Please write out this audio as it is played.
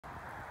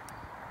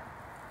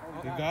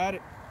You got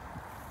it.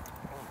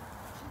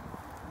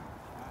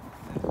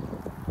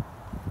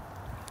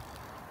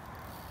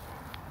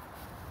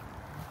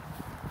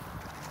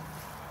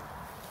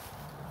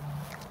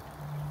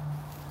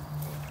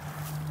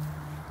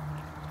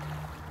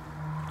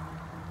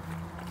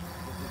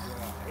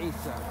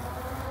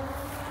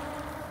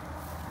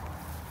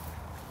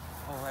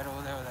 Oh, right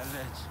over there with that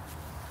ledge.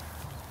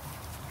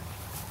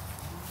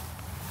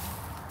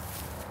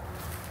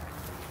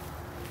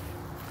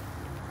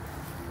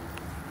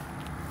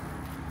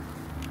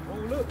 Oh,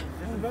 look,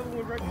 there's another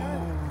one right there.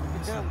 Look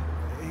at that one.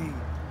 Hey.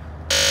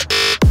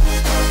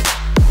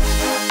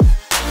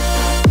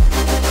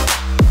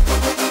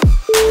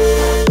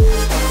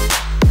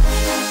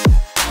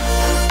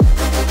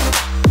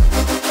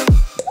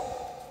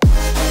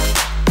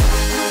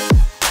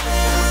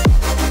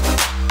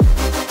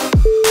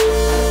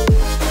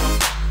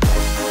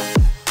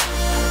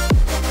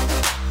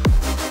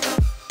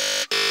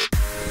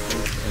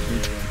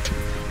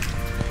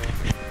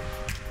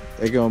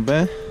 They going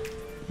bend?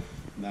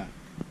 Nah,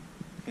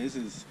 this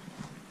is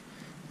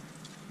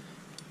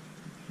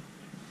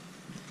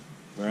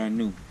brand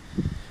new.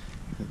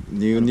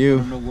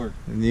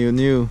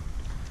 New.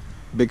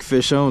 Big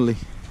fish only.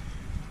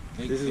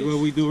 This is what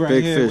we do right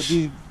Big here.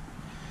 fish.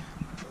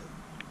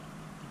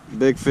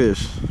 Big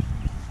fish.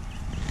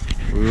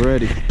 We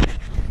ready.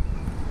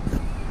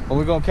 What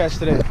we gonna catch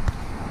today?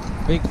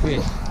 Big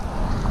fish.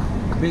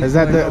 Big Is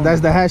that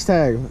that's the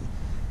hashtag?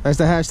 That's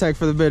the hashtag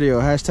for the video.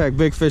 Hashtag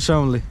big fish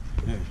only.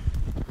 Yeah.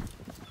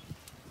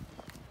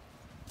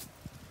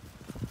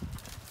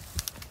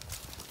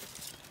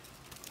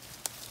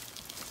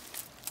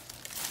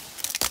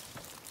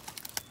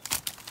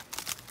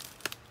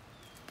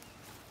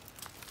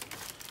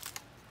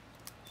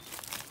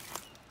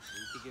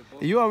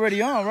 You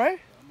already on, right?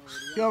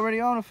 You already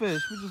on a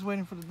fish. We're just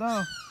waiting for the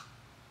down.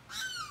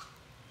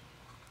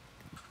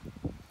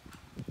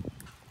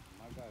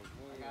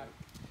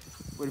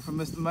 Waiting for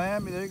Mr.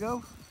 Miami. There you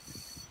go.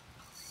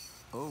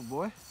 Oh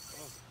boy.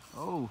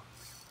 Oh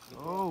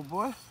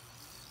boy.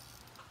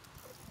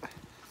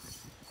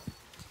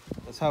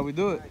 That's how we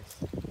do it.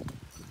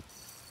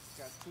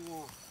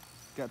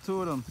 Got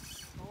two of them.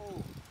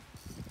 Oh,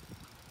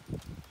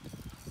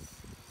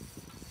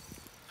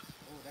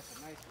 that's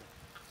a nice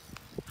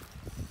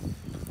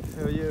one.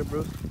 Hell yeah,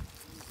 bro.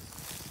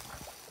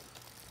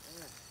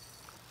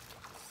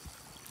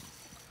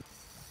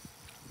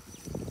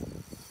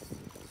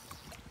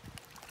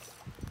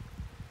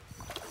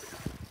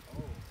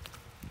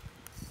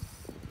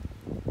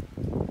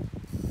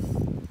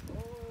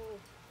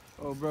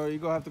 Oh, bro, you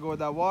gonna have to go with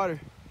that water.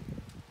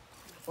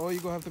 Oh, you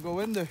gonna have to go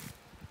in there.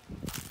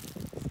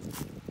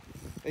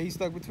 Hey, he's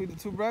stuck between the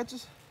two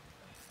branches.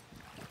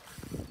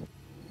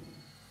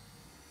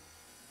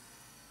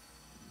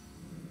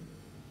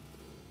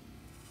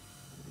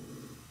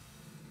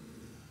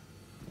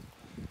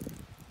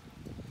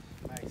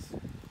 Nice.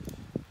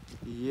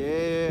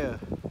 Yeah.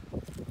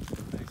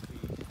 Nice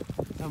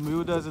feed. Tell me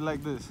who does it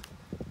like this.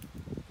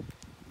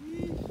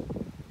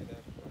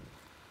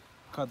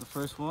 Caught the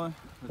first one.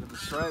 Look at the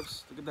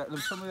stripes. Look at that.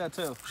 Show me that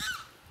tail.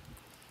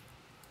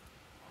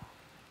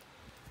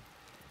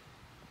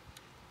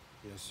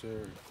 Yes,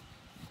 sir.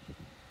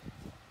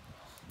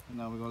 And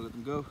now we're gonna let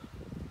them go.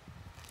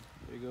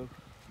 There you go.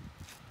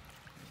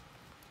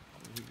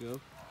 There you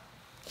go.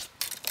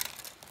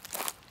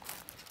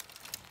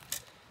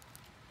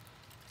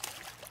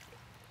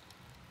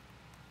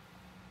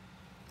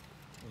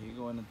 There you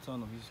go in the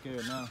tunnel. He's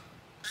scared now.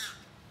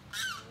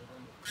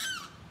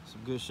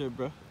 Some good shit,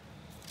 bro.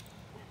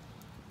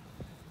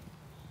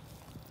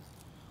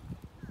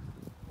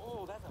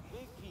 Oh, that's a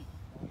big peak.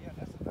 Oh, yeah,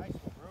 that's a nice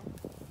one, bro.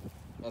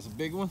 That's a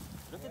big one.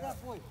 Look at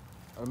that boy.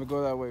 Let me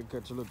go that way and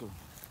catch a look at him.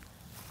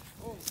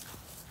 Oh.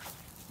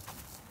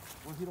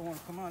 Well, he don't want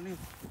to come out neither.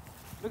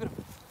 Look at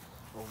him.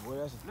 Oh boy,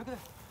 that's Look at that.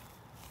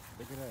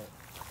 look at that.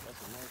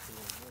 That's a nice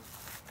one.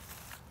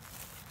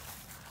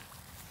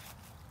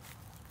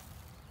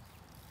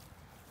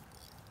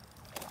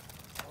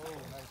 Oh,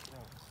 nice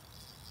one.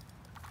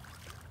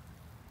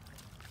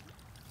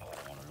 Oh,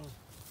 one of those.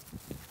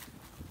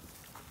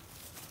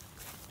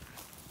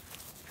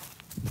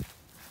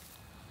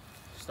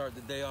 Start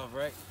the day off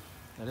right.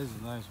 That is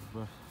a nice one,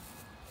 bro.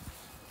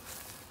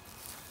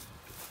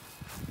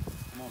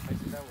 Come on,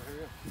 face it that way.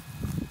 Hurry up.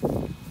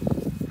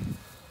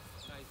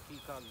 Nice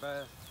peacock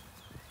bass.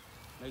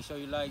 Make sure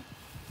you like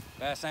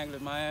Bass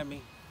Anglers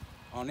Miami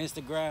on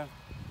Instagram.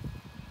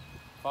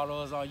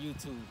 Follow us on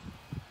YouTube.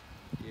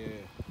 Yeah,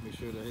 make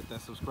sure to hit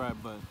that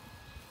subscribe button.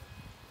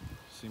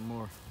 See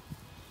more.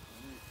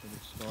 We're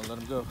just gonna let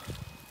him go.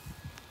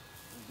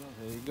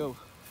 There you go.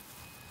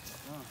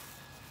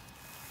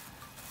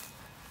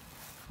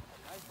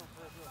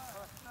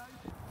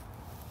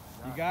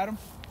 You got him?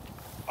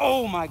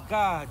 Oh my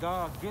God,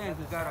 dog! Again,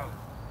 he got out.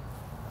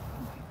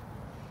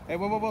 Hey,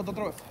 whoa, don't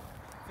throw it.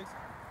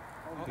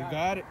 You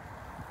got it.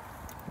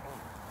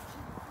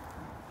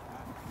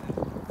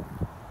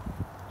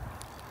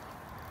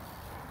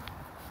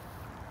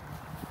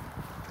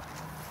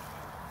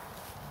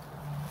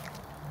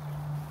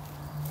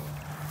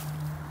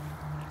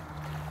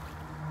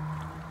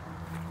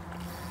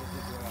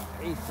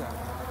 ASAP.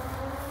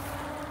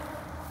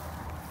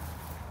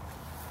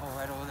 Oh,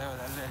 right over there with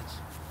that ledge.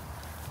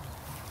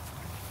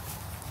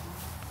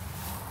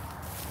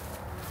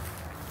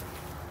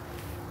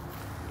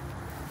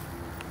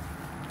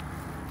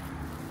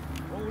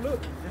 Oh,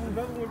 look, there's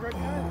another one right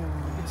there.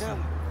 Oh, Get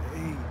down.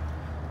 hey.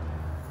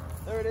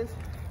 There it is.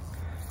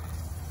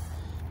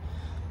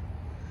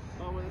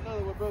 Oh, with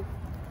another one, bro.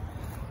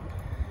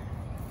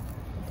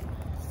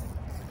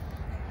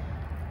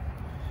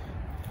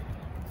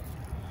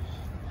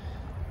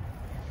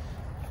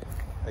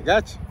 I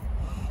got you.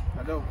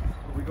 I know.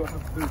 We're going to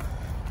have to do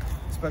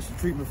special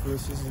treatment for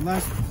this. This is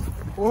nice.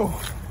 Whoa.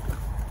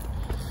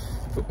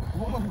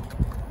 Whoa.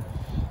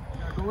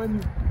 Gotta go in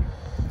there.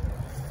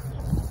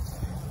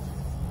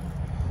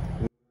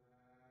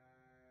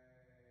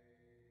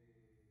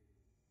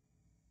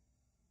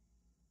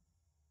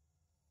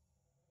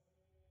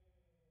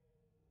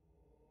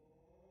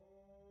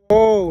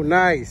 Oh,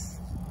 nice.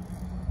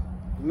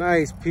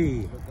 Nice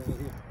pea.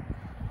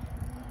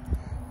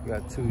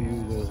 Got two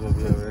users over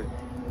there,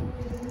 right?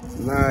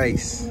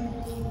 Nice.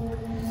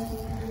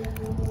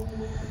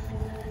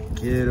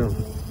 Get him.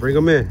 Bring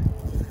him in.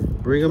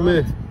 Bring him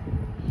in.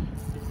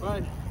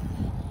 Fine.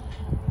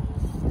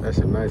 That's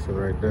a nice one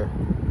right there.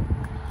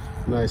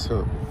 Nice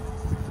hump.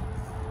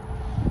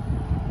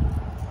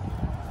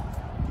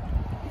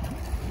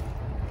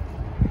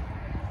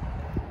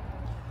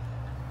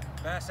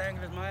 Bass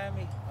Anglers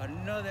Miami,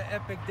 another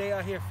epic day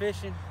out here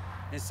fishing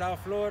in South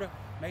Florida.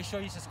 Make sure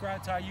you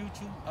subscribe to our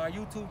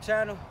YouTube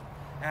channel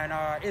and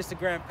our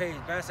Instagram page,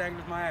 Bass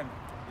Anglers Miami.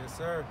 Yes,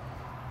 sir.